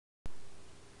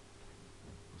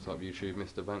What's up YouTube,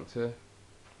 Mr. Banks here.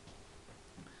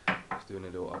 Just doing a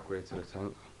little upgrade to the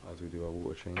tank as we do our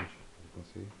water change, as you can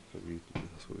see. So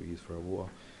that's what we use for our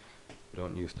water. We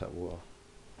don't use tap water,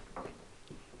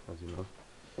 as you know.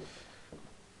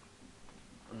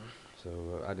 So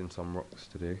we're adding some rocks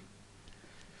today,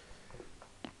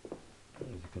 as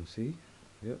you can see.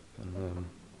 Yep, and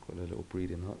got a little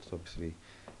breeding hut, so obviously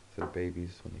for the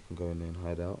babies when they can go in there and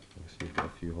hide out. Obviously we've got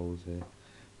a few holes there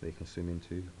they can swim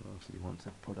into. Obviously once the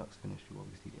product's finished you'll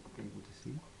obviously be able to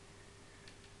see.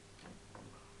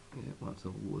 Yeah, once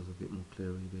the water's a bit more clear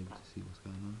you'll be able to see what's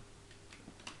going on.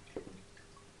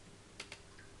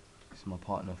 This is my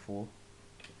partner 4,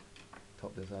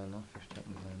 top designer, fish tank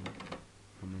designer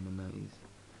from in the 90s.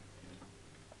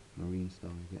 Marine style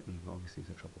you get me, but obviously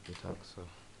it's a tropical tank, so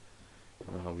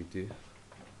you know how we do.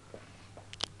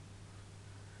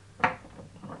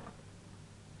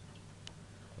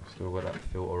 I've still got that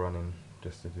filter running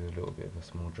just to do a little bit of a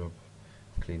small job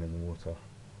of cleaning the water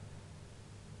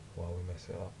while we mess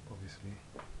it up, obviously.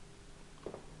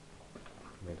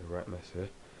 Made a right mess here.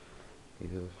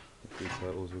 These are the 3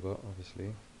 turtles we got,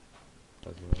 obviously,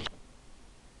 as you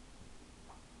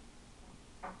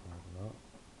know.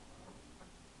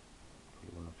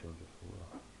 Probably want to change this water.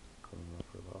 Coming on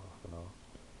for about half an hour.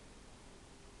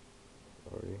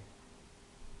 Sorry.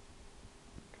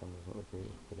 Camera's not the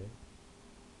greatest today.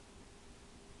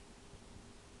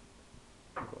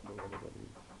 Got the water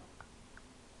buddies.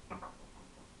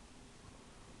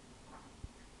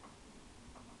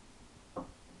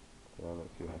 So I'm not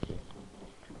too happy.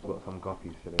 We've got some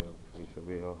guppies today, obviously, so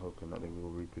we are hoping that they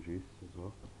will reproduce as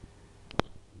well.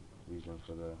 Reason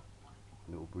for the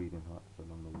little breeding huts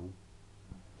along the wall.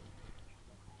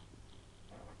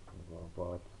 We've got a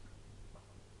barb.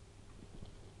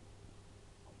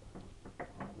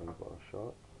 We've got a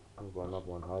shark. We've got another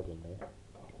one hiding there.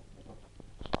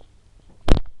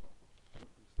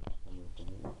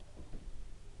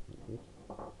 Yeah,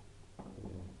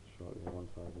 shark is one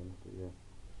hiding, but yeah.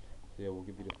 So yeah, we'll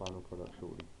give you the final product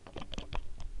shortly.